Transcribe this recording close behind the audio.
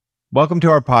Welcome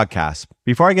to our podcast.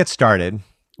 Before I get started,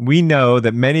 we know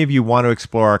that many of you want to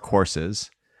explore our courses,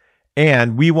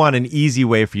 and we want an easy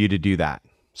way for you to do that.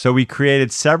 So we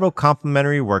created several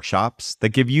complimentary workshops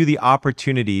that give you the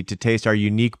opportunity to taste our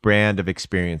unique brand of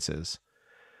experiences.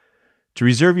 To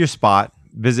reserve your spot,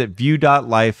 visit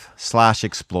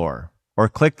view.life/explore or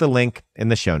click the link in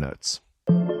the show notes.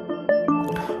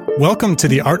 Welcome to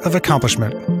The Art of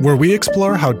Accomplishment, where we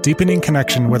explore how deepening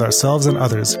connection with ourselves and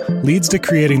others leads to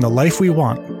creating the life we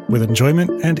want with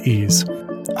enjoyment and ease.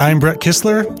 I'm Brett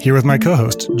Kistler, here with my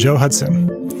co-host, Joe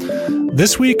Hudson.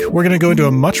 This week, we're going to go into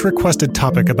a much requested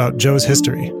topic about Joe's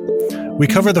history. We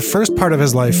cover the first part of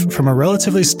his life from a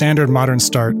relatively standard modern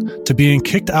start to being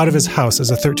kicked out of his house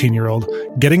as a 13-year-old,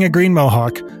 getting a green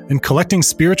mohawk, and collecting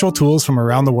spiritual tools from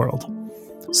around the world.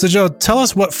 So, Joe, tell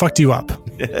us what fucked you up.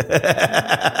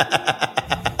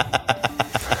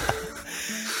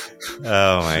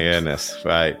 Oh my goodness!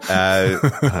 Right,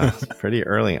 pretty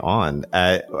early on.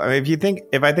 I mean,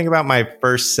 if I think about my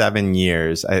first 7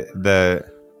 years, that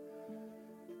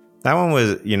one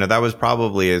was, that was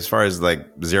probably, as far as like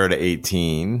 0 to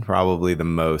 18, probably the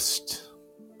most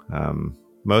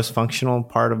functional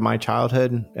part of my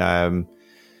childhood. There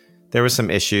were some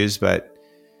issues, but.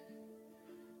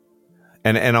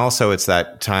 And also it's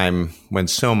that time when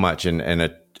so much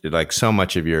like so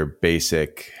much of your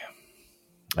basic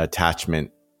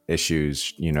attachment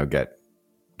issues, get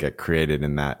created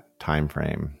in that time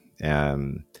frame. But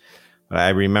I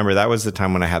remember that was the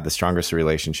time when I had the strongest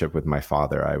relationship with my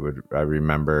father. I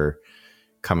remember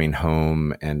coming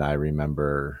home, and I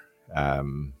remember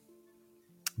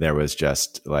there was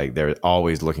just like, they were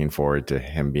always looking forward to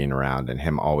him being around and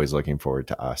him always looking forward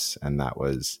to us. And that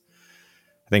was,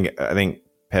 I think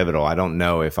pivotal. I don't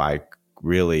know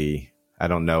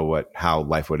how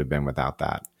life would have been without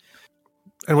that.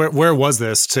 And where was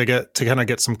this to kind of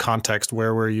get some context?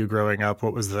 Where were you growing up?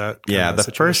 What was that? Yeah, the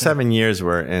first 7 years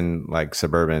were in like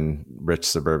rich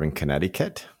suburban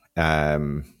Connecticut.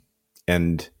 But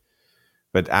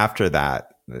after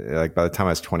that, like by the time I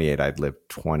was 28, I'd lived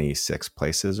 26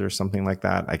 places or something like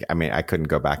that. I mean, I couldn't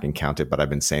go back and count it, but I've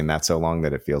been saying that so long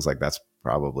that it feels like that's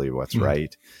probably what's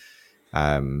right.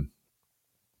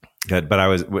 Good.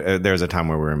 But there was a time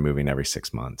where we were moving every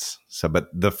 6 months. So, but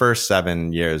the first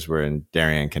 7 years were in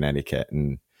Darien, Connecticut.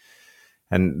 And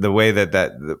the way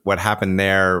that what happened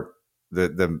there,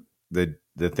 the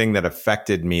thing that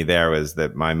affected me there was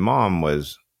that my mom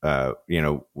was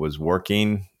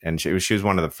working, and she was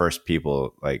one of the first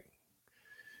people like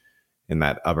in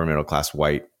that upper middle class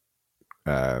white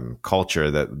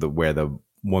culture where the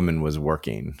woman was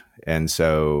working. And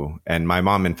my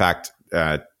mom, in fact,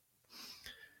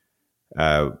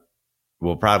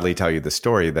 will proudly tell you the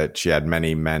story that she had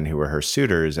many men who were her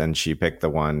suitors, and she picked the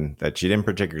one that she didn't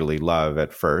particularly love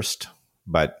at first,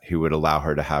 but who would allow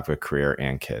her to have a career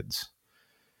and kids.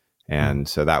 And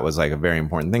so that was like a very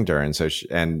important thing to her. And so,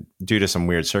 and due to some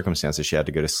weird circumstances, she had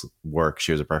to go to work.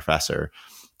 She was a professor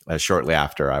shortly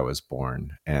after I was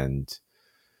born. And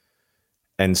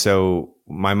so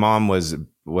my mom was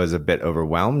a bit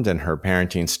overwhelmed, and her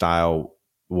parenting style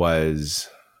was,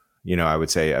 I would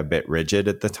say a bit rigid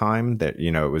at the time. That,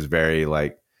 it was very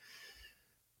like,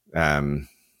 the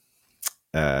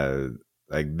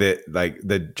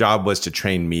job was to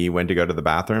train me when to go to the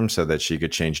bathroom so that she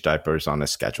could change diapers on a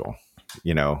schedule,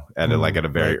 at a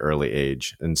very early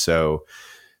age. And so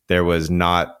there was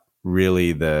not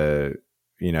really not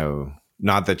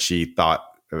that she thought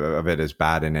of it as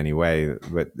bad in any way,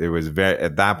 but it was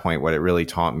at that point, what it really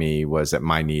taught me was that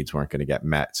my needs weren't going to get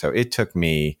met. So it took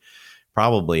me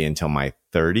probably until my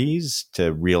 30s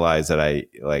to realize that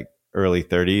early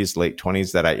 30s, late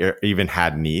 20s, that I even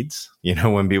had needs.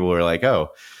 When people were like, "Oh,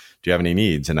 do you have any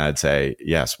needs?" And I'd say,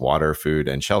 "Yes, water, food,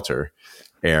 and shelter,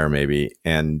 air, maybe."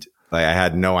 And like, I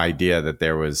had no idea that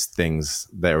there was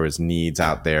needs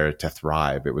out there to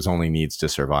thrive. It was only needs to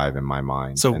survive in my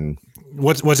mind. So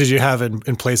what did you have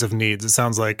in place of needs? It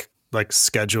sounds like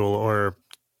schedule or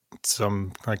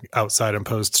some like outside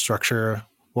imposed structure.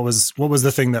 What was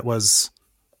the thing that was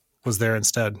there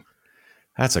instead?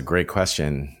 That's a great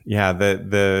question. Yeah,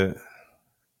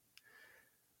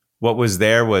 what was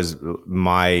there was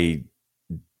my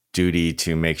duty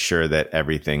to make sure that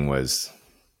everything was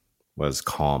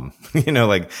calm.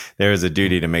 Like there was a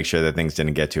duty to make sure that things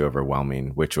didn't get too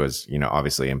overwhelming, which was,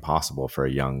 obviously impossible for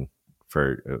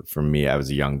me. I was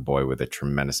a young boy with a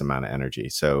tremendous amount of energy.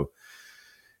 So,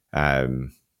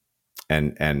 and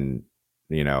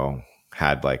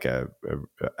had like a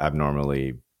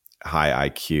abnormally high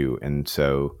IQ. And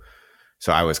so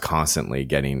I was constantly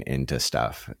getting into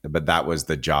stuff, but that was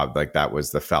the job. Like that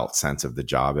was the felt sense of the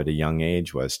job at a young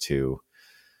age, was to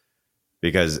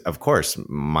because of course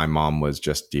my mom was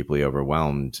just deeply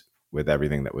overwhelmed with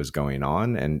everything that was going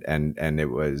on.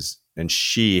 And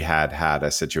she had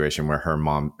a situation where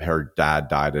her dad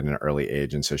died at an early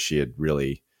age. And so she had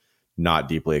really not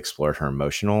deeply explored her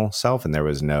emotional self. And there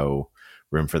was no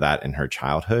room for that in her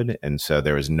childhood. And so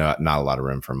there was not a lot of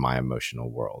room for my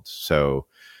emotional world. So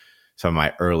some of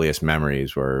my earliest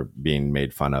memories were being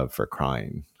made fun of for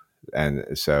crying.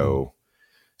 And so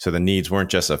the needs weren't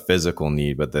just a physical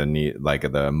need, but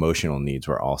the emotional needs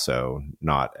were also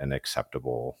not an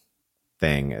acceptable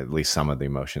thing. At least some of the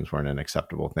emotions weren't an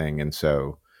acceptable thing. And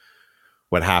so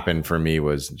what happened for me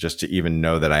was just to even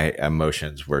know that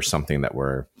emotions were something that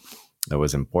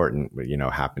was important,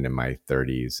 happened in my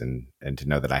 30s, and to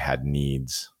know that I had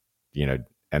needs,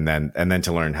 and then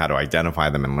to learn how to identify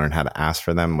them and learn how to ask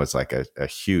for them was like a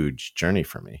huge journey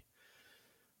for me.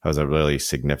 It was a really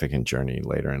significant journey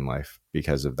later in life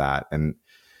because of that. And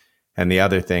the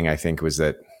other thing I think was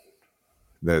that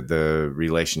the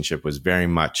relationship was very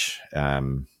much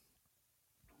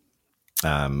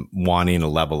wanting a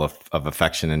level of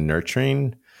affection and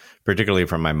nurturing, particularly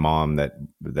from my mom,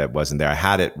 that wasn't there. I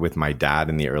had it with my dad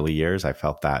in the early years. I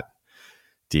felt that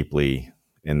deeply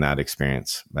in that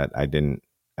experience, but I didn't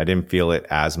feel it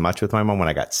as much with my mom. When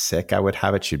I got sick, I would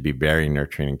have it. She'd be very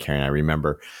nurturing and caring. I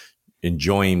remember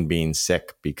enjoying being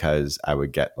sick because I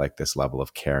would get like this level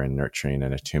of care and nurturing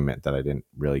and attunement that I didn't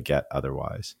really get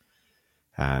otherwise.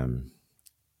 And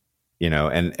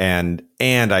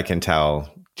I can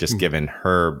tell just given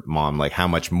her mom, like how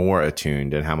much more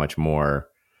attuned and how much more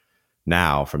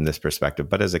now from this perspective.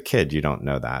 But as a kid, you don't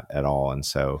know that at all. And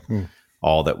so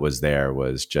all that was there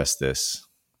was just this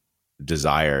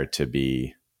desire to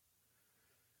be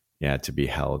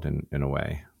held in a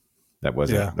way that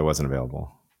wasn't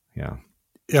available. Yeah.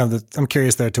 I'm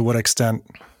curious there to what extent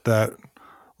that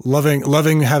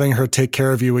loving having her take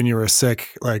care of you when you were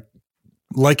sick, like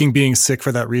liking being sick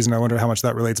for that reason. I wonder how much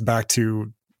that relates back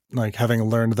to like having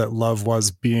learned that love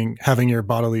was having your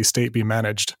bodily state be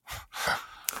managed.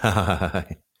 Yeah,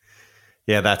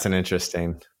 that's an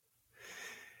interesting.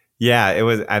 Yeah, it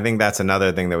was. I think that's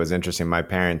another thing that was interesting. My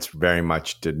parents very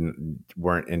much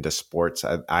weren't into sports.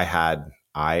 I had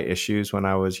eye issues when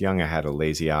I was young. I had a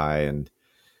lazy eye,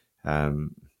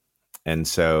 and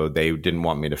so they didn't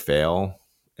want me to fail,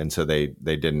 and so they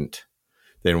didn't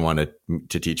want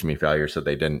to teach me failure, so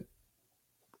they didn't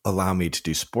allow me to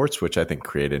do sports, which I think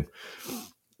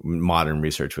modern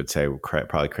research would say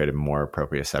probably created more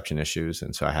proprioception issues.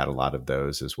 And so I had a lot of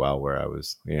those as well, where I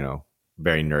was,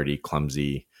 very nerdy,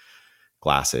 clumsy,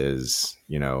 glasses,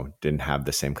 didn't have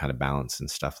the same kind of balance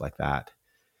and stuff like that.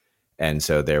 And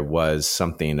so there was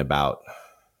something about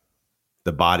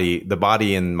the body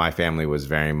in my family was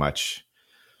very much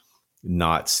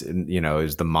not, it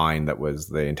was the mind that was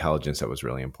the intelligence that was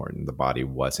really important. The body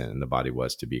wasn't, and the body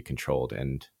was to be controlled.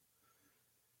 And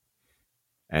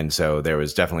so there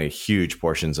was definitely huge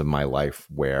portions of my life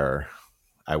where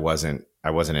I wasn't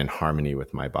in harmony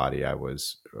with my body. I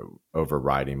was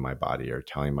overriding my body or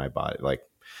telling my body, like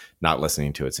not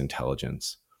listening to its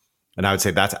intelligence. And I would say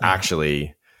that's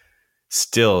actually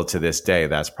still to this day,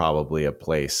 that's probably a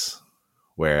place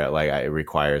where like it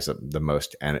requires the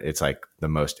most, and it's like the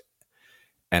most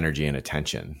energy and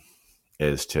attention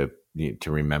is to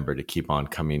remember to keep on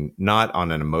coming, not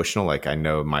on an emotional, like I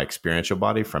know my experiential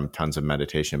body from tons of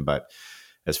meditation, but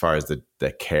as far as the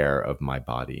care of my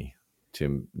body,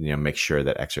 to make sure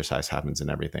that exercise happens and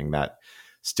everything, that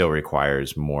still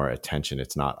requires more attention.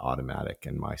 It's not automatic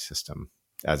in my system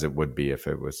as it would be if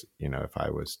it was, if I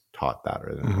was taught that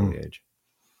at an early age.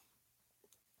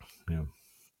 Yeah.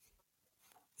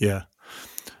 Yeah.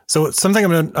 So something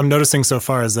I'm noticing so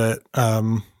far is that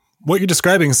what you're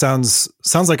describing sounds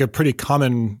like a pretty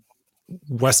common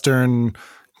Western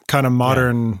kind of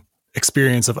modern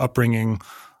experience of upbringing.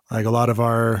 Like a lot of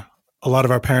our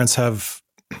parents have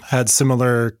had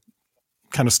similar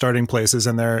kind of starting places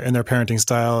in their parenting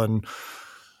style, and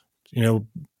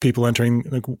people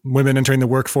women entering the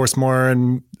workforce more,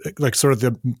 and like sort of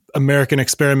the American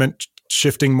experiment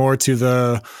shifting more to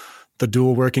the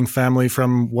dual working family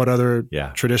from what other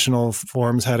traditional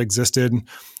forms had existed.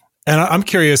 And I'm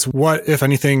curious what, if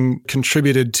anything,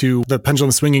 contributed to the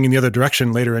pendulum swinging in the other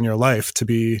direction later in your life to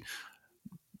be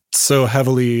so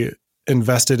heavily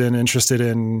invested and interested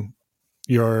in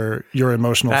your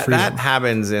emotional freedom. That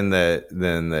happens in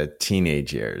the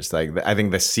teenage years. Like I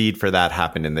think the seed for that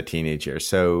happened in the teenage years.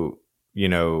 So,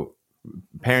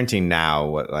 parenting now,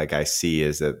 what like I see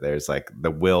is that there's like the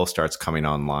will starts coming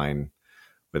online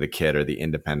with a kid, or the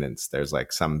independence. There's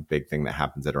like some big thing that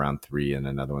happens at around 3, and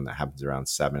another one that happens around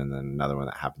 7, and then another one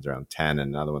that happens around 10,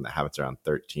 and another one that happens around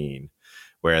 13,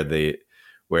 where the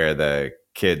where the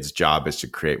kid's job is to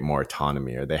create more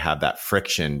autonomy, or they have that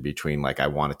friction between like, I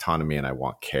want autonomy and I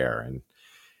want care.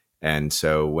 And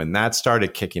so when that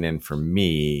started kicking in for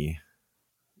me,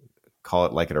 call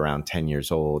it like at around 10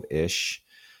 years old ish,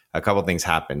 a couple of things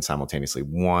happened simultaneously.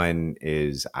 One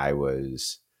is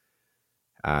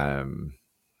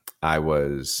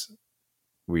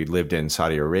we lived in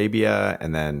Saudi Arabia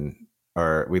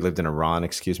or we lived in Iran,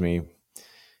 excuse me,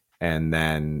 and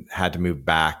then had to move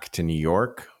back to New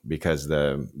York because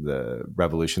the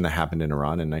revolution that happened in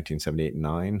Iran in 1978 and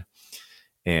 9.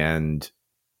 And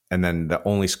then the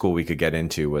only school we could get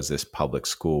into was this public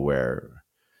school where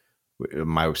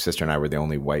my sister and I were the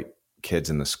only white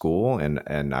kids in the school.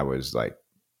 And I was like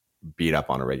beat up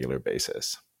on a regular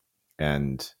basis.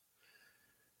 And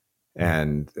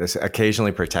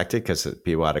occasionally protected because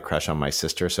people had a crush on my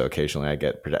sister. So occasionally I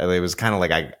get protected. It was kind of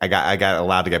like I got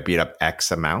allowed to get beat up X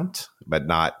amount, but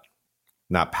not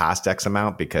past X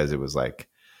amount, because it was like,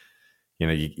 you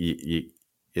know,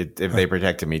 if they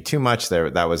protected me too much,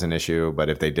 that was an issue. But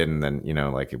if they didn't, then, you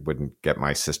know, like it wouldn't get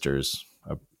my sister's,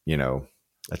 you know,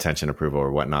 attention, approval,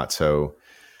 or whatnot. So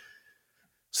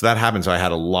that happened. So I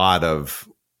had a lot of,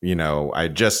 you know, I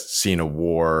just seen a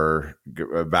war,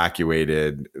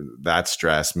 evacuated, that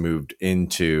stress, moved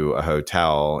into a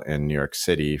hotel in New York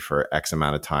City for X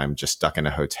amount of time, just stuck in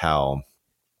a hotel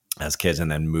as kids, and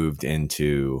then moved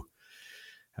into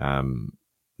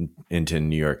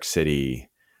New York City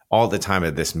all the time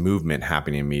of this movement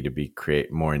happening in me to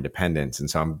create more independence. And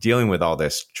so I'm dealing with all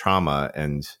this trauma,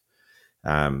 and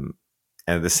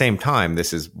at the same time,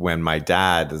 this is when my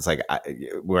dad is like,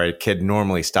 where a kid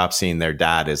normally stops seeing their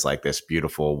dad as like this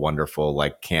beautiful, wonderful,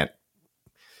 like can't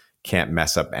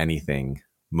mess up anything.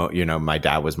 You know, my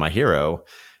dad was my hero.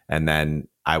 And then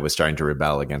I was starting to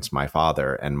rebel against my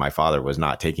father, and my father was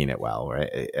not taking it well.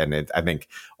 Right. And I think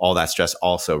all that stress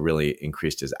also really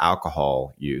increased his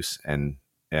alcohol use, and,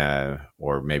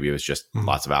 or maybe it was just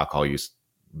lots of alcohol use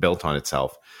built on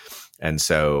itself. And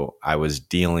so I was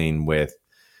dealing with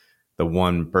the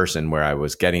one person where I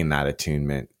was getting that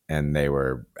attunement, and they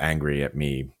were angry at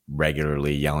me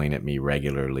regularly, yelling at me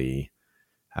regularly,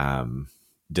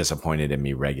 disappointed in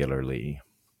me regularly,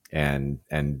 and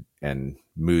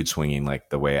mood swinging like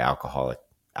the way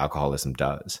alcoholism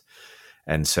does.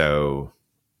 And so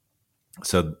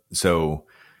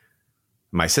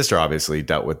my sister obviously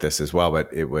dealt with this as well, but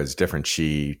it was different.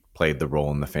 She played the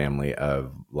role in the family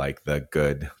of like the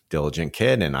good, diligent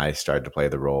kid, and I started to play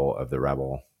the role of the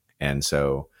rebel. And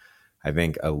so I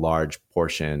think a large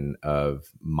portion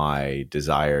of my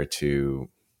desire to,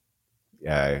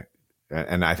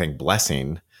 and I think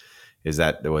blessing, is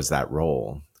that there was that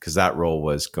role, because that role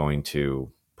was going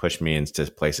to push me into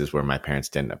places where my parents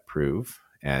didn't approve.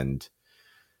 And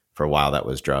for a while that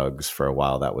was drugs. For a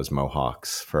while that was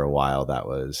Mohawks. For a while that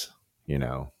was, you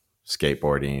know,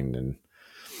 skateboarding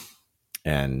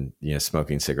and, you know,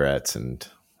 smoking cigarettes and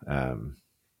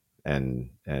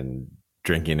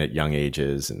drinking at young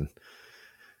ages and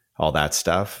all that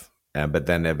stuff. But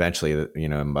then eventually, you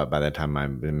know, by the time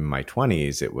I'm in my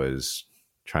 20s, it was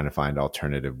trying to find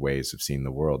alternative ways of seeing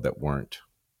the world that weren't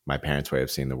my parents' way of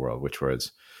seeing the world, which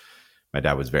was, my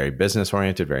dad was very business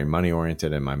oriented, very money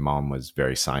oriented, and my mom was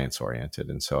very science oriented.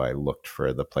 And so I looked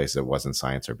for the place that wasn't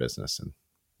science or business.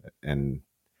 And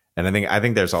I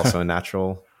think there's also a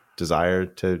natural desire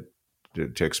to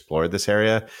explore this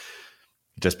area.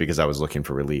 Just because I was looking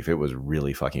for relief, it was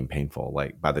really fucking painful.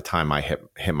 Like by the time I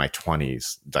hit my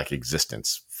 20s, like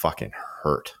existence fucking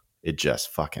hurt. It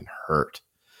just fucking hurt.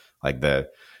 Like the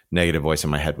negative voice in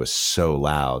my head was so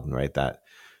loud, right? That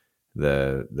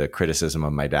the criticism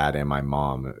of my dad and my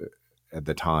mom at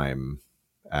the time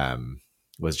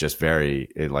was just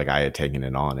like I had taken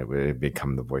it on. It would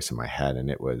become the voice in my head, and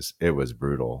it was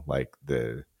brutal. Like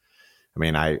I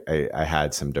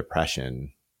had some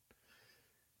depression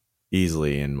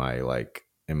easily by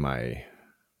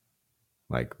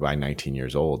 19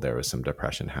 years old, there was some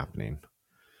depression happening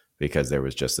because there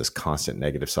was just this constant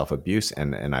negative self-abuse,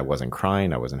 and I wasn't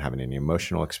crying. I wasn't having any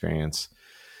emotional experience.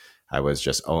 I was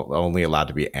just only allowed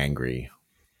to be angry.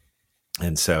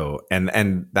 And so,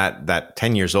 and that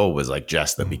 10 years old was like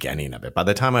just the beginning of it. By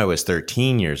the time I was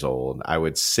 13 years old, I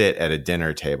would sit at a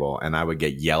dinner table and I would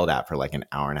get yelled at for like an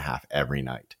hour and a half every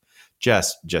night.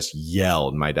 Just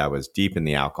yelled. My dad was deep in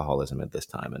the alcoholism at this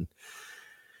time, and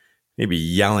he'd be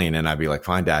yelling, and I'd be like,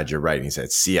 "Fine, Dad, you're right." And he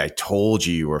said, "See, I told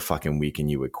you were fucking weak and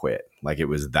you would quit." Like it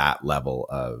was that level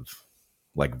of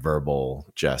like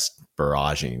verbal just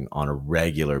barraging on a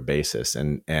regular basis.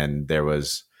 And there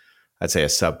was, I'd say, a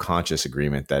subconscious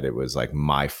agreement that it was like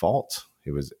my fault.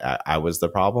 It was, I was the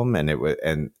problem.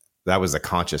 And the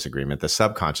conscious agreement. The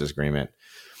subconscious agreement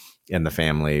in the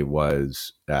family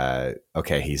was,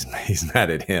 okay, he's mad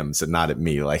at him, so not at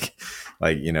me. Like,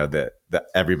 the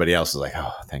everybody else is like,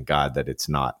 oh, thank God that it's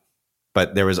not.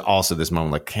 But there was also this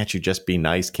moment like, can't you just be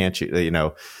nice? Can't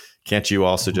you, can't you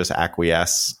also just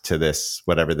acquiesce to this,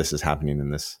 whatever this is happening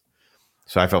in this?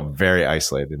 So I felt very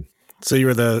isolated. So you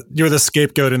were the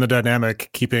scapegoat in the dynamic,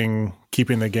 keeping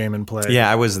the game in play. Yeah,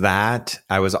 I was that.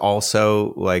 I was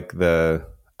also like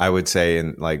I would say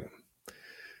in like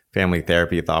family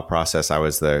therapy thought process, I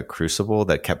was the crucible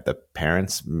that kept the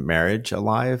parents' marriage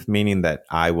alive, meaning that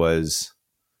I was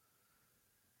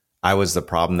the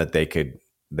problem that they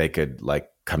could like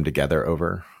come together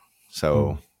over.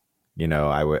 So,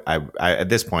 I at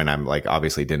this point, I'm like,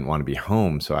 obviously didn't want to be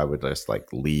home. So I would just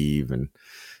like leave. And at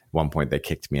one point they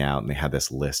kicked me out and they had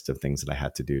this list of things that I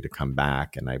had to do to come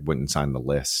back. And I wouldn't sign the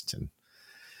list. And,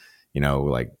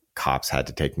 like cops had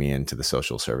to take me into the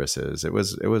social services. It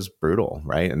was brutal.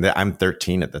 Right. And I'm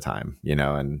 13 at the time,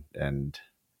 and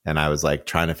I was like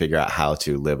trying to figure out how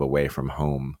to live away from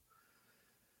home.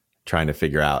 Trying to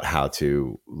figure out how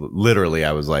to literally,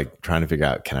 I was like trying to figure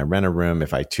out, can I rent a room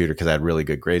if I tutor? Because I had really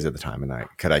good grades at the time. And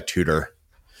could I tutor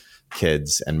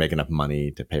kids and make enough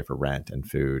money to pay for rent and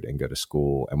food and go to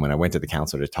school? And when I went to the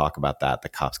counselor to talk about that, the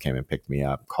cops came and picked me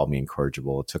up, called me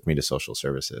incorrigible, took me to social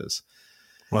services.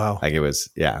 Wow. Like it was,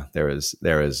 yeah, there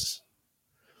was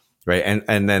right.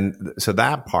 And then, so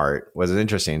that part was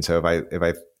interesting. So if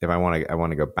I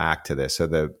want to go back to this. So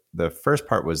the first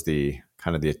part was the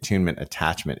kind of the attunement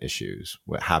attachment issues,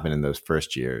 what happened in those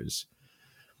first years.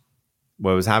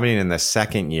 What was happening in the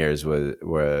second years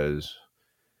was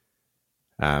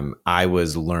I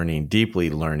was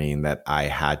deeply learning that I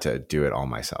had to do it all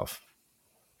myself,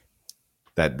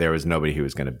 that there was nobody who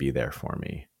was going to be there for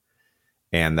me,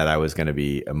 and that I was going to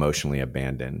be emotionally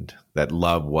abandoned, that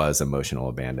love was emotional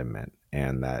abandonment.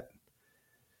 And that,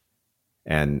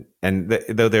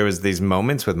 though there was these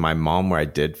moments with my mom where I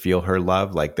did feel her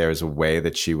love, like there's a way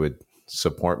that she would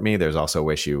support me. There's also a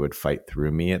way she would fight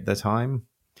through me at the time,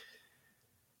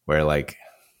 where like,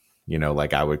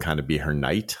 like I would kind of be her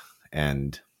knight.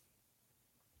 And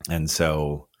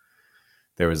so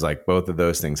there was like both of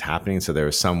those things happening. So there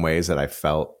were some ways that I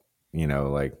felt,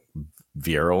 like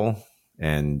virile,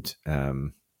 and,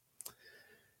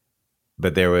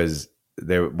 but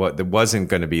what wasn't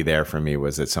going to be there for me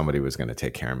was that somebody was going to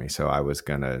take care of me. So I was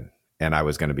going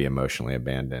to be emotionally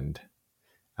abandoned.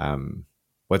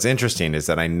 What's interesting is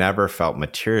that I never felt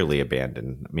materially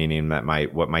abandoned, meaning that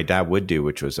what my dad would do,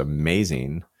 which was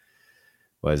amazing,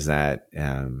 was that,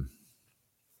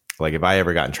 like if I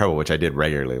ever got in trouble, which I did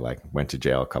regularly, like went to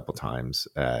jail a couple times,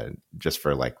 just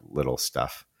for like little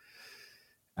stuff.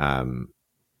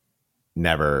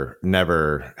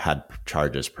 Never had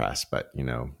charges pressed, but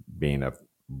being a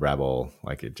rebel,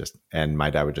 like and my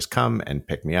dad would just come and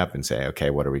pick me up and say, okay,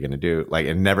 what are we going to do? Like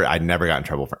I never got in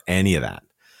trouble for any of that.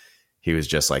 He was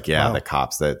just like, yeah, wow. The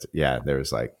cops there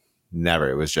was like never,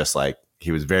 it was just like,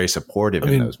 he was very supportive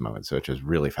in those moments, which was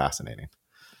really fascinating.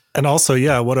 And also,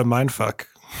 yeah, what a mind fuck.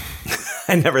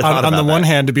 I never thought on about the that. one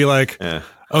hand to be like, yeah.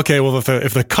 Okay, well,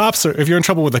 if the cops if you're in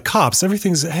trouble with the cops,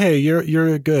 everything's, hey,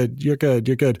 you're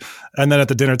good. And then at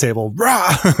the dinner table,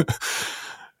 rah!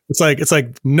 It's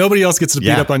like nobody else gets to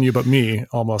beat up on you but me,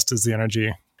 almost, is the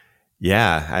energy.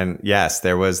 Yeah. And yes,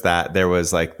 there was that. There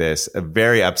was like this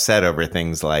very upset over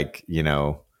things like,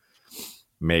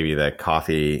 maybe the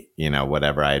coffee,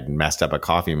 whatever, I'd messed up a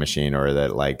coffee machine, or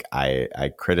that like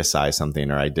I criticized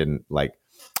something, or I didn't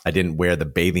wear the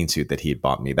bathing suit that he'd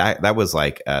bought me. That was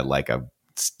like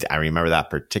I remember that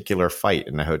particular fight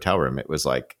in the hotel room. It was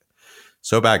like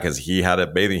so bad because he had a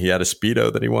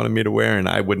Speedo that he wanted me to wear and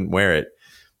I wouldn't wear it.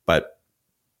 But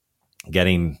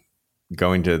going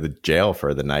to the jail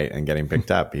for the night and getting picked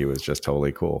up, he was just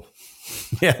totally cool.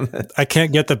 Yeah, I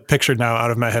can't get the picture now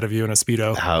out of my head of you in a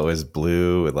Speedo. How it was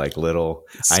blue with like little.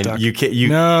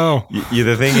 No.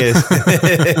 The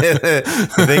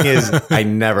thing is, I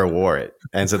never wore it,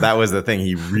 and so that was the thing.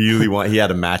 He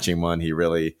had a matching one. He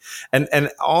really, and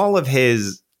all of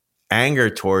his anger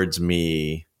towards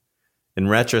me, in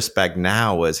retrospect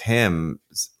now, was him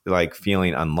like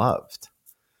feeling unloved.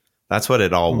 That's what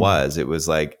it all was. It was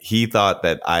like he thought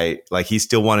that he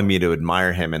still wanted me to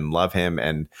admire him and love him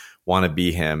and want to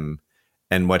be him,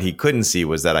 and what he couldn't see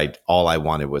was that all I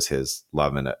wanted was his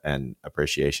love and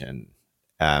appreciation.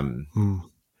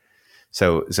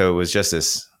 So it was just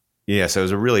this, so it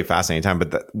was a really fascinating time.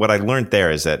 But what I learned there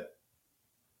is that,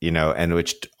 and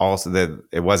which also that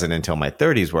it wasn't until my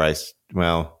 30s where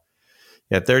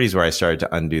 30s where I started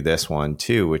to undo this one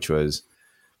too, which was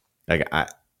like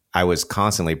I was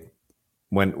constantly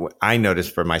when I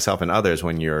noticed for myself and others,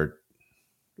 when you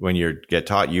get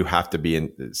taught you have to be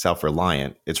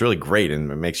self-reliant, it's really great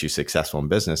and it makes you successful in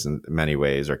business in many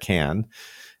ways, or can.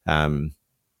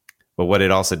 But what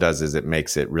it also does is it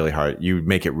makes it really hard. You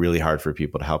make it really hard for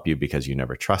people to help you because you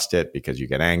never trust it, because you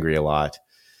get angry a lot.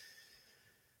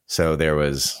 So there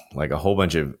was like a whole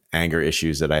bunch of anger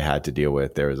issues that I had to deal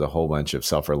with. There was a whole bunch of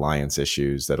self-reliance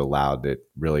issues that allowed it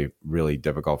really, really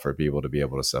difficult for people to be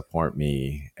able to support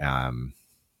me.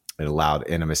 It allowed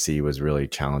intimacy was really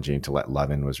challenging. To let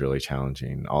love in was really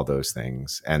challenging. All those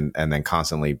things, and then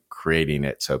constantly creating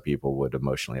it so people would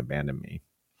emotionally abandon me.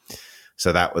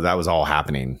 So that was all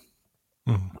happening,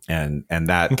 and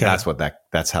that okay.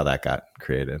 That's how that got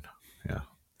created. Yeah.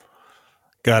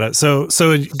 Got it. So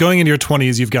going into your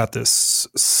 20s, you've got this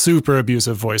super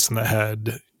abusive voice in the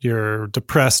head. You're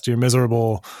depressed. You're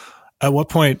miserable. At what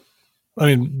point? I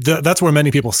mean, that's where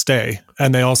many people stay,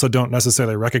 and they also don't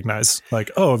necessarily recognize, like,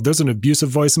 oh, there's an abusive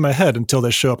voice in my head, until they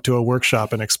show up to a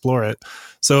workshop and explore it.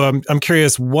 So I'm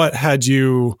curious, what had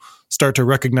you start to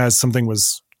recognize something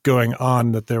was going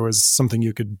on, that there was something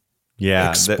you could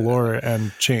explore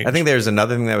and change? I think there's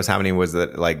another thing that was happening, was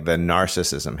that like the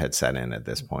narcissism had set in at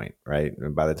this point, right?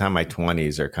 By the time my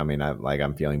 20s are coming up, like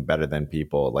I'm feeling better than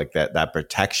people, like that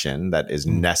protection that is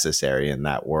necessary in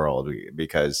that world,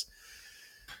 because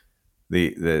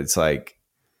it's like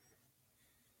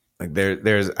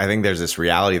there's I think there's this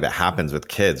reality that happens with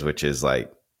kids, which is like,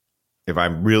 if I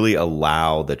really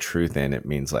allow the truth in, it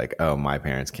means like, oh, my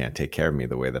parents can't take care of me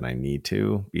the way that I need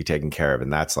to be taken care of.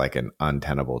 And that's like an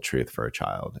untenable truth for a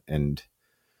child. And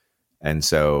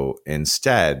so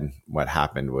instead, what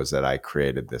happened was that I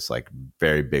created this like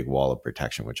very big wall of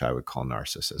protection, which I would call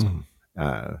narcissism.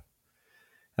 And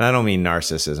I don't mean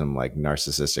narcissism like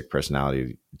narcissistic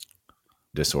personality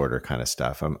disorder kind of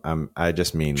stuff. I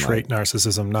just mean trait like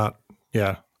narcissism, not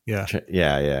Yeah.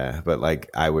 But like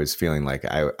I was feeling like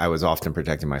I was often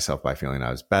protecting myself by feeling I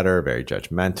was better, very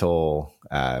judgmental,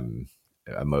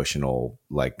 emotional,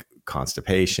 like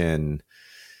constipation,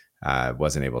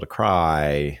 wasn't able to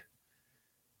cry.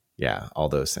 Yeah. All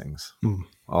those things.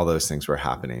 All those things were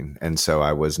happening. And so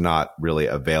I was not really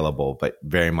available, but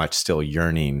very much still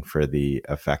yearning for the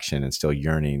affection and still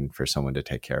yearning for someone to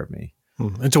take care of me.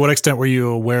 And to what extent were you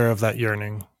aware of that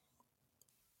yearning?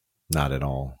 Not at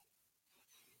all.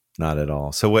 Not at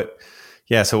all. So what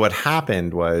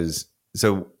happened was,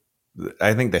 so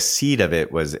I think the seed of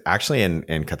it was actually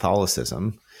in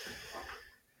Catholicism.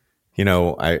 You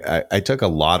know, I took a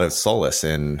lot of solace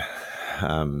in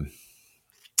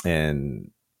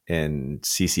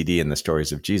CCD and the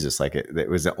stories of Jesus. Like it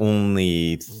was the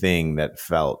only thing that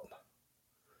felt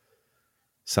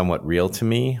somewhat real to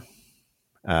me.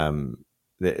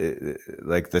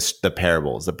 Like the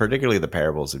parables, particularly the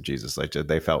parables of Jesus, like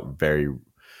they felt very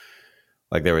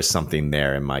like there was something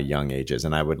there in my young ages,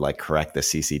 and I would like correct the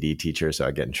CCD teacher, so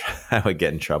I would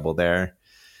get in trouble there. It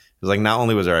was like, not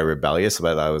only was I rebellious,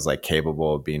 but I was like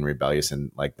capable of being rebellious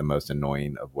in like the most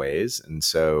annoying of ways. And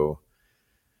so,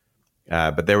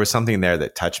 but there was something there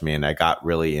that touched me, and I got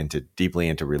really deeply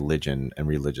into religion and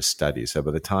religious studies. So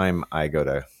by the time I go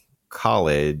to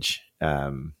college,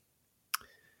 I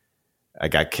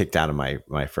got kicked out of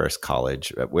my first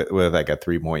college with like a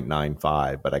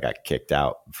 3.95, but I got kicked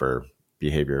out for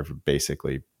behavior of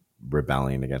basically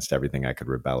rebelling against everything I could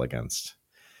rebel against,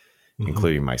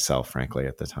 including myself, frankly,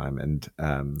 at the time. And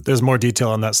there's more detail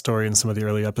on that story in some of the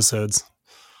early episodes.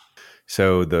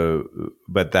 So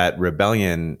but that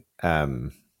rebellion,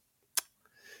 with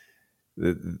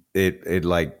the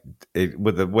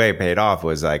way it paid off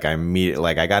was like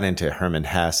I got into Herman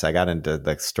Hesse, I got into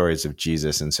the stories of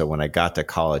Jesus. And so when I got to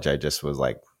college, I just was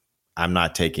like, I'm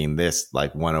not taking this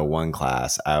like 101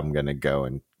 class. I'm going to go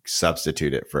and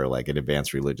substitute it for like an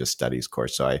advanced religious studies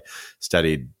course. So I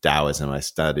studied Taoism. I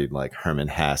studied like Herman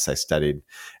Hesse.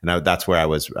 That's where I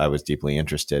was deeply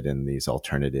interested in these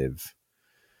alternative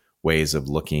ways of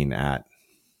looking at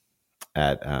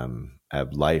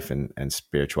life and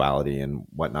spirituality and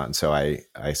whatnot. And so I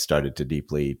started to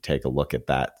deeply take a look at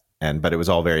that. But it was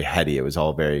all very heady. It was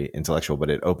all very intellectual,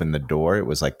 but it opened the door. It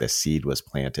was like the seed was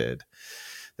planted,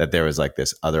 that there was like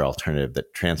this other alternative,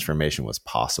 that transformation was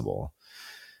possible.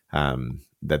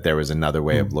 That there was another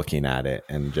way of looking at it.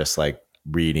 And just like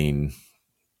reading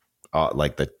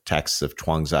like the texts of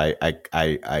Chuang's, I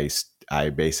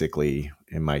basically,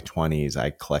 in my 20s,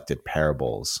 I collected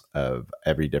parables of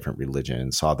every different religion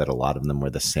and saw that a lot of them were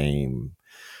the same,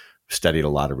 studied a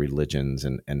lot of religions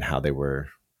and how they were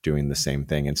doing the same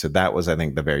thing. And so that was, I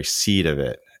think, the very seed of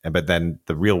it. But then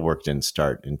the real work didn't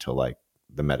start until like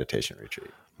the meditation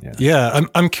retreat. Yeah.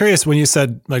 I'm curious, when you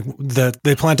said like that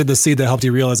they planted the seed that helped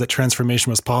you realize that transformation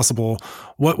was possible.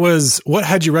 What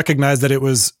had you recognize that it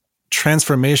was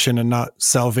transformation and not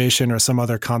salvation or some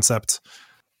other concept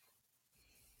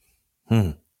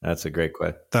That's a great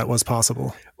question. that was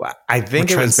possible? Well, I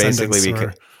think it was basically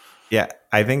because,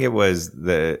 I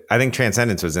think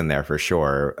transcendence was in there for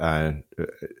sure.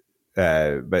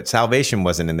 But salvation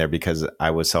wasn't in there because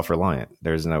I was self-reliant.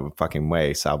 There's no fucking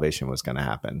way salvation was going to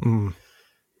happen.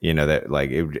 That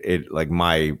like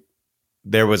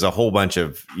there was a whole bunch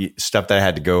of stuff that I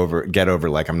had to get over.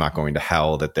 Like, I'm not going to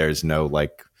hell, that there's no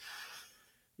like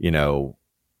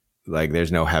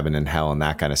there's no heaven and hell and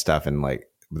that kind of stuff. And like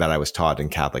that I was taught in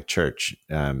Catholic church,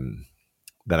 that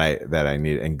I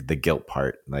need, and the guilt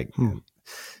part, like,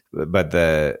 but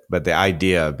the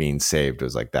idea of being saved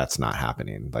was like, that's not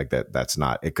happening. Like that's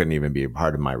not, it couldn't even be a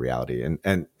part of my reality.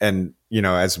 And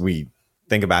as we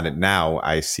think about it now,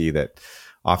 I see that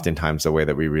oftentimes the way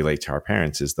that we relate to our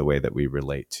parents is the way that we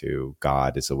relate to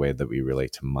God, is the way that we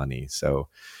relate to money. So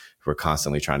if we're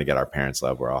constantly trying to get our parents'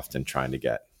 love, we're often trying to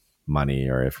get money.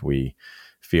 Or if we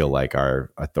feel like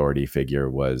our authority figure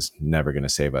was never going to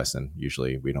save us, and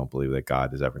usually we don't believe that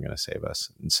God is ever going to save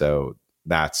us. And so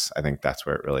I think that's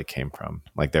where it really came from.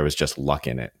 Like, there was just luck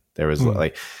in it. There was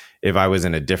like, if I was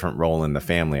in a different role in the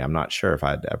family, I'm not sure if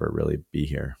I'd ever really be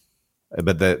here.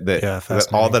 But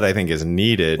all that I think is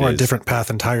needed, or a different path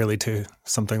entirely to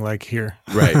something like here.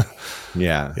 Right.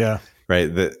 Yeah. Yeah.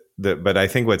 Right. But I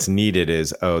think what's needed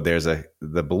is, there's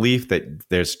the belief that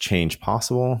there's change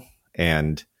possible,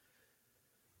 and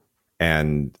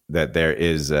that there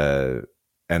is and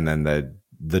then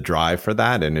the drive for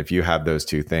that. And if you have those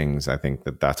two things, I think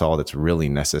that's all that's really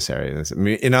necessary.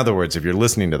 In other words, if you're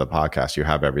listening to the podcast, you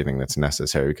have everything that's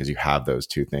necessary because you have those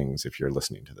two things if you're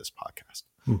listening to this podcast.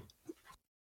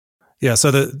 Yeah.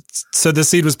 So the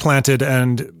seed was planted,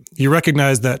 and you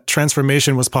recognized that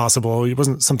transformation was possible. It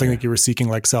wasn't something that you were seeking,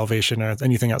 like salvation or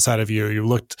anything outside of you. You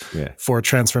looked for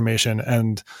transformation,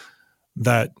 and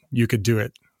that you could do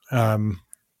it.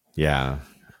 Yeah.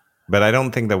 But I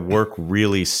don't think the work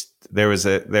really, there was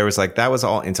like, that was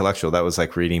all intellectual. That was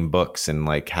like reading books and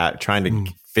like trying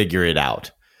to figure it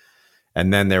out.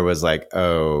 And then there was like,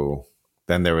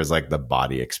 then there was like the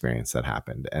body experience that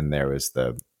happened, and there was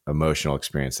the emotional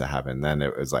experience that happened. Then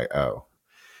it was like,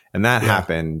 and that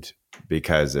happened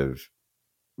because of,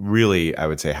 really, I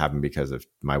would say happened because of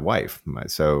my wife.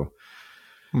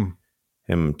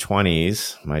 In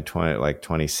 20s, my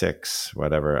 26,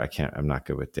 whatever. I'm not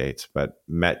good with dates, but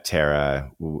met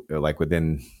Tara like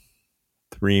within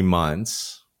 3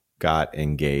 months, got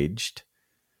engaged,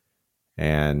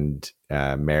 and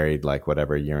married like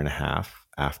whatever, a year and a half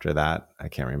after that. I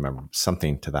can't remember,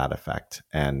 something to that effect.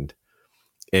 And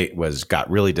it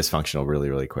got really dysfunctional really,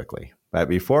 really quickly. But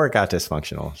before it got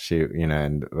dysfunctional, she,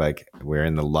 and like we're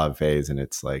in the love phase, and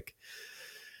it's like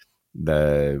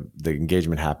the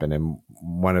engagement happened. And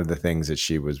one of the things that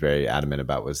she was very adamant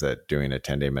about was that doing a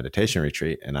 10-day meditation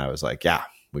retreat. And I was like, yeah,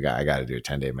 I got to do a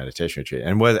 10-day meditation retreat.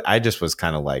 And I just was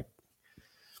kind of like,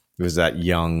 it was that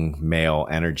young male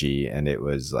energy. And it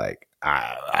was like,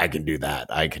 I can do that.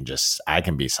 I can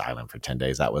be silent for 10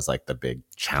 days. That was like the big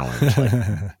challenge, like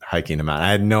hiking a mountain.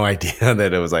 I had no idea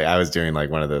that it was like, I was doing like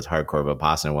one of those hardcore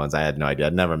Vipassana ones. I had no idea.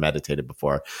 I'd never meditated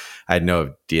before. I had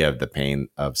no idea of the pain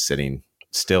of sitting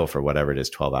still for whatever it is,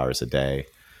 12 hours a day.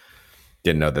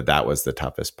 Didn't know that was the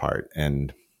toughest part.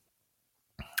 And,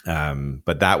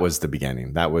 but that was the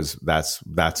beginning.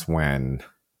 That's when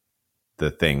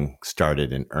the thing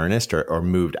started in earnest, or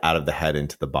moved out of the head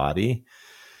into the body.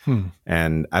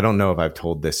 And I don't know if I've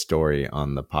told this story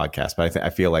on the podcast, but I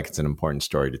feel like it's an important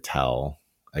story to tell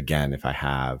again, if I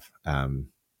have.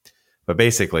 But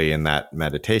basically in that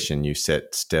meditation, you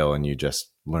sit still and you just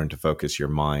learn to focus your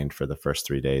mind for the first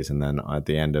 3 days. And then at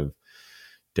the end of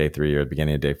day 3 or the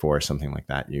beginning of day 4, or something like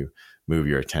that, you move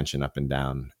your attention up and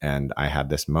down. And I had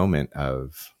this moment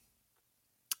of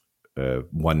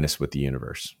oneness with the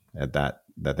universe. At that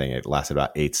thing, it lasted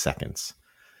about 8 seconds.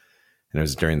 And it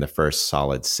was during the first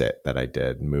solid sit that I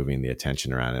did, moving the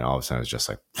attention around. And all of a sudden it was just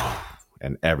like,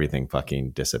 and everything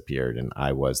fucking disappeared. And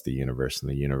I was the universe, and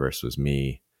the universe was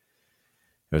me.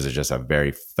 It was just a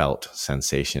very felt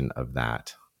sensation of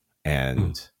that.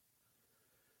 And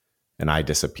I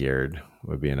disappeared,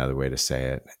 would be another way to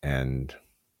say it. And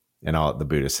all the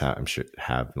Buddhists I'm sure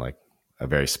have like a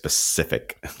very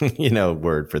specific,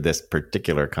 word for this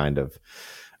particular kind of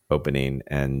opening.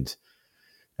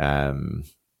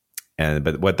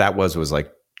 But what that was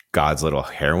like God's little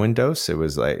heroin dose. It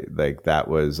was like that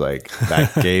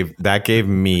gave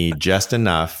me just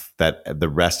enough that the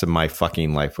rest of my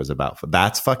fucking life was about.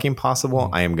 That's fucking possible.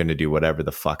 I am going to do whatever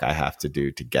the fuck I have to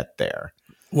do to get there.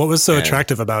 What was so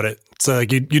attractive about it? So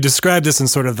like you described this in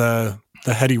sort of the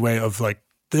heady way of like,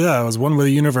 yeah, I was one with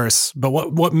the universe. But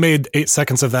what made 8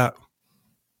 seconds of that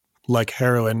like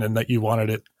heroin and that you wanted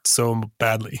it so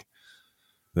badly?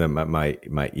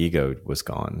 My ego was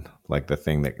gone. Like the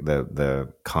thing that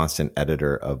the constant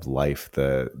editor of life,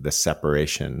 the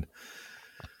separation,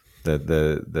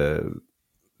 the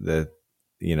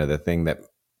thing that,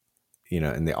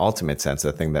 in the ultimate sense,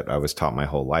 the thing that I was taught my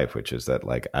whole life, which is that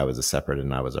like I was a separate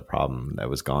and I was a problem, that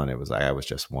was gone. It was like I was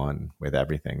just one with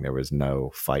everything. There was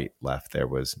no fight left. There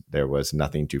was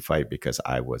nothing to fight because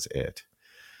I was it.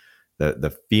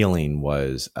 The feeling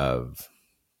was of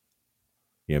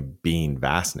being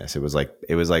vastness. It was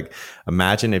like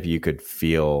imagine if you could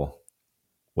feel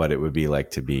what it would be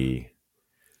like to be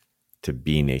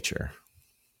nature,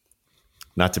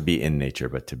 not to be in nature,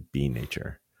 but to be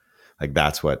nature. Like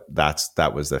that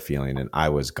was the feeling. And I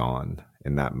was gone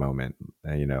in that moment.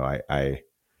 I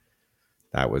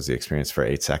that was the experience for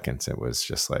 8 seconds. It was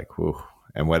just like, whew.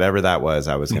 And whatever that was,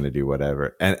 I was going to do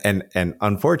whatever. And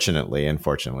unfortunately,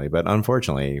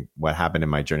 what happened in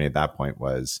my journey at that point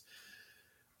was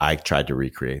I tried to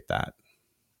recreate that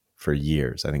for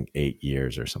years. I think 8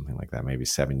 years or something like that, maybe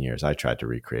 7 years. I tried to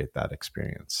recreate that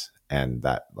experience. And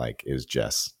that like is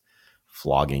just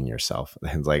flogging yourself.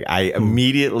 And like I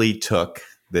immediately took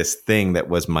this thing that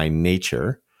was my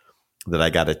nature that I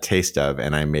got a taste of,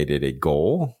 and I made it a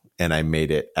goal, and I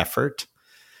made it effort,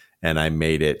 and I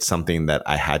made it something that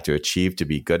I had to achieve to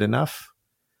be good enough.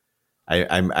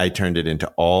 I turned it into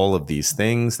all of these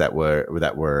things that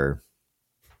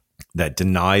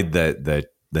denied the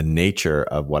nature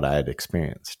of what I had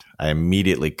experienced. I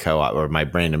immediately my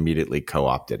brain immediately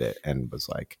co-opted it and was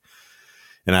like,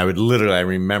 and I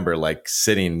remember like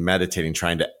sitting, meditating,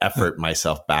 trying to effort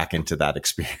myself back into that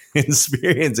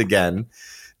experience again,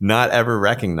 not ever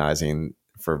recognizing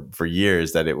for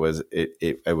years that it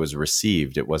was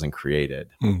received. It wasn't created.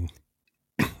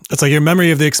 It's like your memory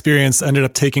of the experience ended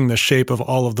up taking the shape of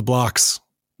all of the blocks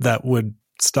that would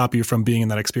stop you from being in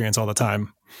that experience all the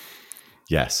time.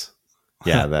 Yes.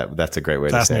 Yeah. That's a great way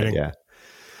to say it. Yeah.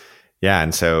 Yeah.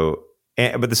 And so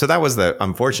that was the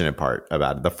unfortunate part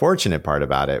about it. The fortunate part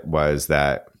about it was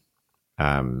that,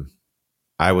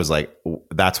 I was like,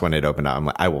 that's when it opened up. I'm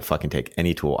like, I will fucking take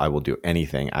any tool. I will do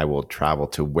anything. I will travel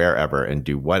to wherever and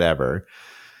do whatever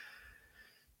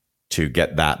to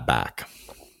get that back.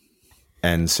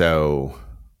 And so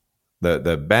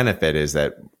the benefit is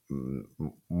that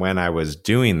when I was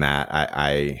doing that,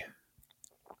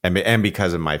 and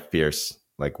because of my fierce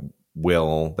like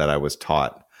will that I was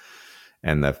taught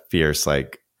and the fierce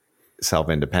like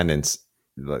self-independence,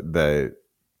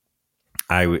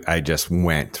 I just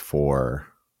went for,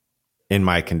 in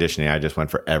my conditioning, I just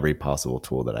went for every possible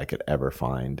tool that I could ever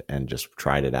find and just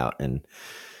tried it out. And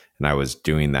I was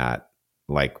doing that.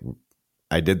 Like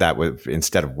I did that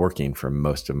instead of working for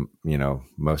most of the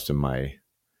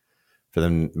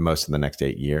next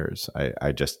 8 years.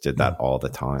 I just did that all the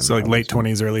time. So like late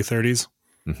 20s, early 30s.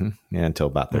 Mm-hmm. Yeah, until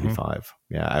about 35.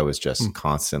 Mm-hmm. Yeah, I was just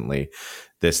constantly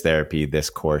this therapy, this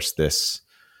course, this.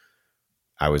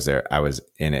 I was there. I was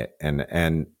in it,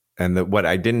 and what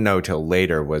I didn't know till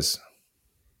later was,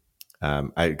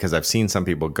 because I've seen some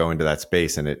people go into that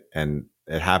space and it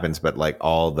happens, but like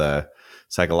all the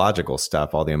psychological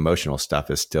stuff, all the emotional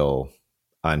stuff is still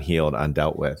unhealed,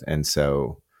 undealt with, and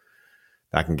so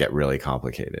that can get really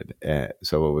complicated.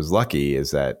 So what was lucky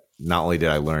is that not only did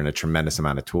I learn a tremendous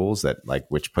amount of tools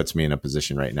which puts me in a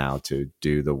position right now to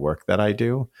do the work that I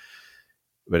do,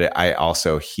 but I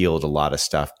also healed a lot of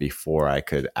stuff before I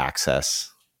could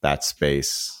access that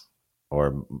space,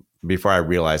 or before I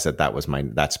realized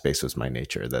that space was my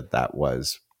nature, that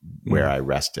was where I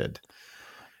rested.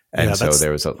 And so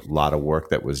there was a lot of work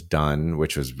that was done,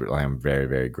 which I'm very,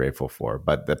 very grateful for.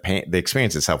 But the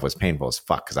experience itself was painful as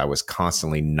fuck, because I was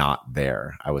constantly not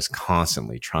there. I was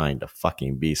constantly trying to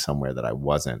fucking be somewhere that I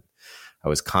wasn't. I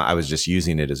was just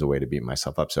using it as a way to beat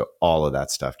myself up. So all of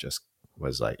that stuff just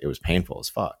was like, it was painful as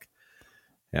fuck.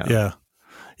 Yeah.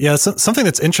 So, something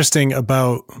that's interesting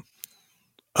about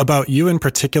you in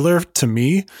particular to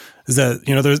me is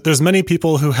that, there's many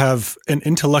people who have an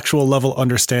intellectual level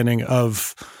understanding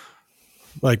of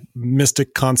like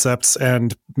mystic concepts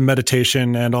and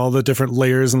meditation and all the different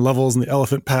layers and levels and the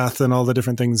elephant path and all the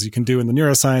different things you can do in the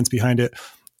neuroscience behind it.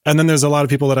 And then there's a lot of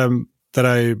people that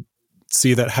I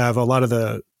see that have a lot of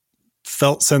the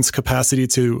felt sense capacity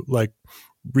to like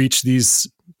reach these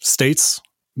states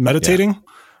meditating.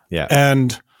 Yeah.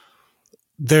 And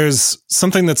there's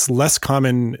something that's less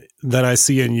common that I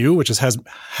see in you, which has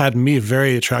had me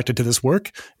very attracted to this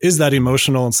work, is that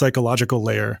emotional and psychological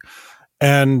layer.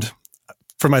 And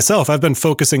for myself, I've been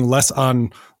focusing less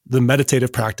on the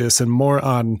meditative practice and more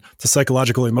on the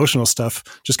psychological, emotional stuff,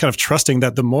 just kind of trusting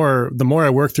that the more I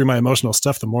work through my emotional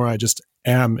stuff, the more I just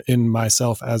am in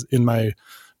myself as in my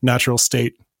natural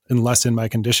state and less in my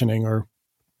conditioning or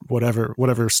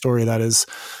whatever story that is.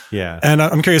 Yeah. And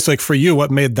I'm curious, like for you, what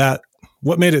made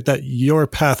it that your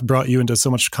path brought you into so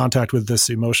much contact with this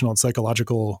emotional and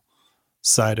psychological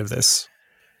side of this?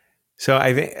 So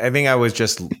I think I was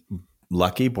just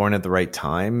lucky, born at the right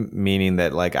time, meaning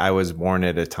that like I was born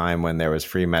at a time when there was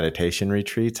free meditation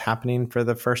retreats happening for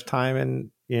the first time.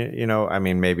 And, I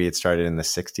mean, maybe it started in the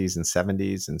 60s and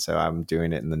 70s. And so I'm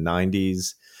doing it in the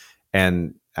 90s.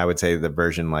 And I would say the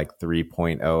version like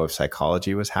 3.0 of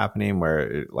psychology was happening where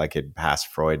it passed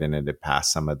Freud and it had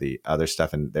passed some of the other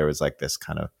stuff. And there was like this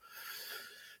kind of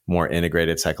more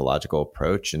integrated psychological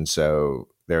approach. And so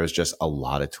there was just a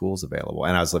lot of tools available.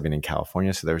 And I was living in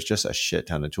California, so there was just a shit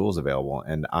ton of tools available.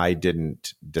 And I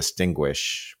didn't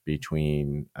distinguish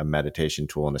between a meditation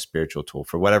tool and a spiritual tool.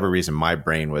 For whatever reason, my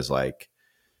brain was like,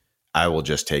 I will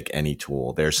just take any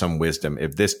tool. There's some wisdom.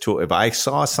 If I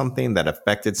saw something that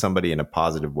affected somebody in a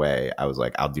positive way, I was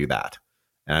like, I'll do that.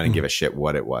 And I didn't give a shit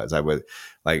what it was. I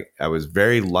was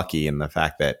very lucky in the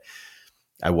fact that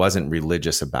I wasn't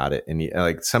religious about it. And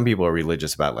like some people are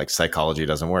religious about like psychology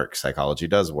doesn't work. Psychology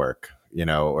does work,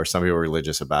 or some people are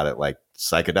religious about it. Like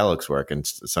psychedelics work. And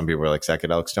some people are like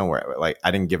psychedelics don't work. Like I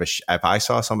didn't give a shit. If I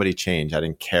saw somebody change, I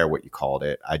didn't care what you called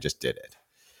it. I just did it.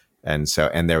 And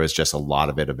there was just a lot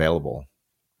of it available.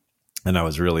 And I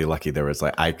was really lucky. There was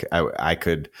like, I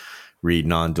could read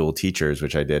non-dual teachers,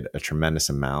 which I did a tremendous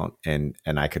amount. And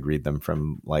I could read them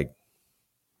from like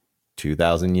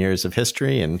 2,000 years of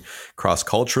history and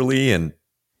cross-culturally. And,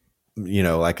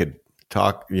 I could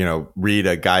talk, read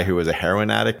a guy who was a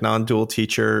heroin addict, non-dual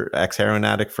teacher, ex-heroin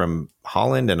addict from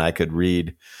Holland. And I could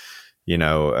read,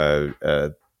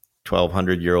 a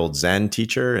 1,200-year-old Zen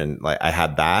teacher. And like I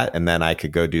had that. And then I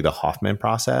could go do the Hoffman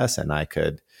process. And I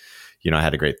could, I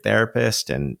had a great therapist.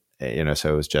 And,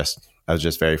 so I was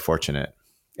just very fortunate.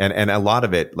 And a lot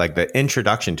of it, like the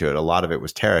introduction to it, a lot of it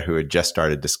was Tara, who had just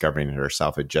started discovering it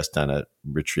herself, had just done a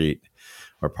retreat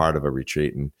or part of a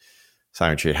retreat, and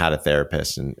silent retreat, had a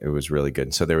therapist, and it was really good.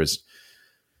 And so there was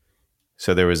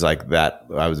like that.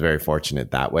 I was very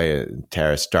fortunate that way.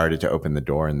 Tara started to open the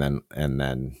door, and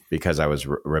then because I was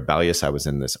rebellious, I was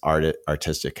in this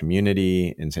artistic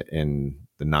community in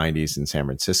the 90s in San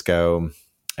Francisco.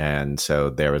 And so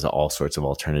there was all sorts of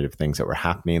alternative things that were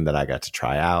happening that I got to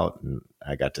try out, and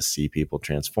I got to see people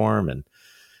transform. And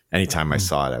anytime I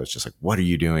saw it, I was just like, what are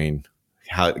you doing?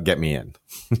 Get me in,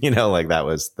 like that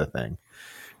was the thing.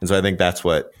 And so I think that's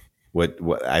what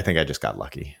I think I just got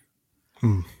lucky.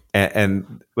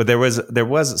 But there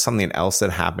was something else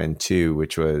that happened too,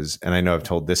 which was, and I know I've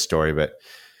told this story, but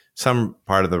some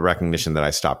part of the recognition that I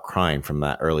stopped crying from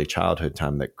that early childhood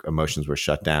time, that emotions were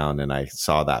shut down. And I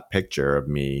saw that picture of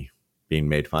me being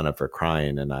made fun of for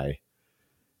crying. And I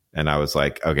was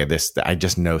like, okay, I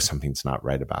just know something's not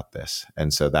right about this.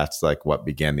 And so that's like what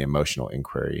began the emotional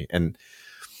inquiry. And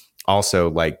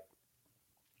also like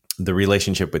the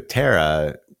relationship with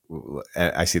Tara,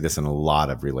 I see this in a lot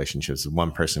of relationships.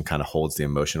 One person kind of holds the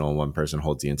emotional and one person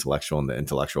holds the intellectual, and the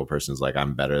intellectual person is like,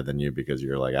 I'm better than you because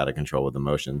you're like out of control with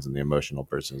emotions. And the emotional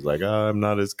person is like, oh, I'm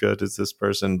not as good as this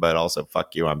person, but also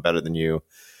fuck you, I'm better than you.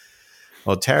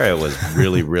 Well, Tara was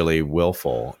really, really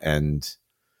willful. And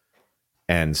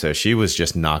so she was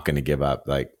just not going to give up.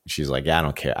 Like, she's like, yeah, I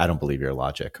don't care. I don't believe your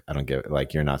logic. I don't give,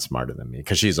 like, you're not smarter than me.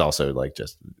 Cause she's also like,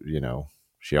 just,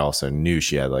 she also knew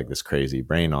she had like this crazy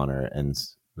brain on her,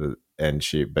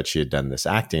 but she had done this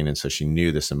acting. And so she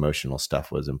knew this emotional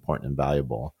stuff was important and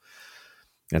valuable.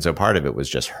 And so part of it was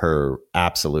just her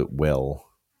absolute will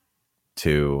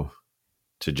to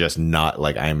just not,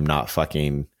 like, I'm not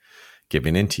fucking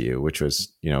giving into you, which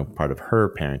was, part of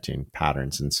her parenting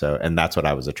patterns. And that's what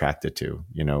I was attracted to,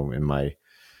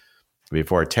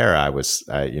 before Tara, I was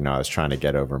trying to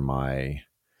get over my,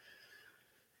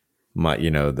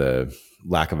 the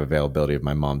lack of availability of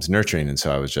my mom's nurturing. And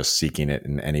so I was just seeking it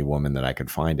in any woman that I could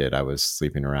find it. I was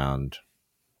sleeping around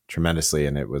tremendously.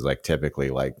 And it was like, typically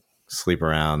like sleep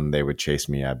around, they would chase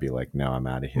me. I'd be like, no, I'm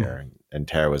out of here. And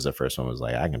Tara was the first one, was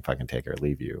like, I can fucking take her or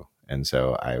leave you. And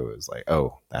so I was like,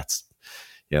 oh, that's,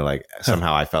 like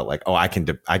somehow I felt like, oh, I can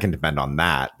depend on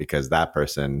that, because that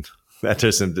person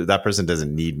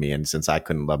doesn't need me. And since I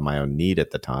couldn't love my own need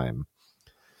at the time,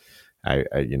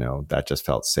 that just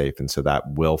felt safe. And so that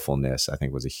willfulness, I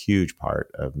think, was a huge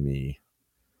part of me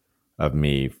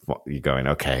going,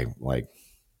 okay, like,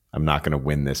 I'm not going to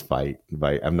win this fight.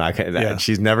 I'm not going to,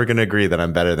 she's never going to agree that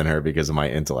I'm better than her because of my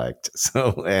intellect.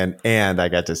 So, and I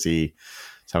got to see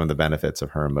some of the benefits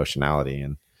of her emotionality.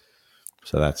 And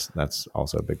so that's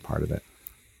also a big part of it.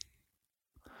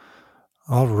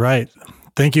 All right.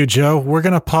 Thank you, Joe. We're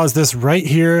going to pause this right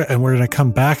here, and we're going to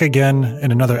come back again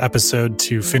in another episode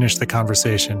to finish the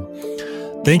conversation.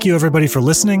 Thank you, everybody, for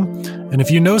listening. And if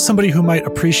you know somebody who might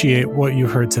appreciate what you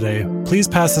heard today, please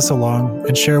pass this along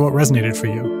and share what resonated for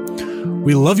you.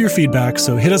 We love your feedback,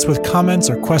 so hit us with comments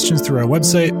or questions through our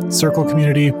website, Circle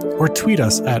Community, or tweet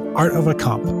us at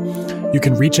artofacomp. You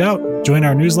can reach out, join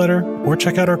our newsletter, or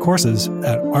check out our courses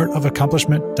at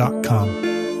artofaccomplishment.com.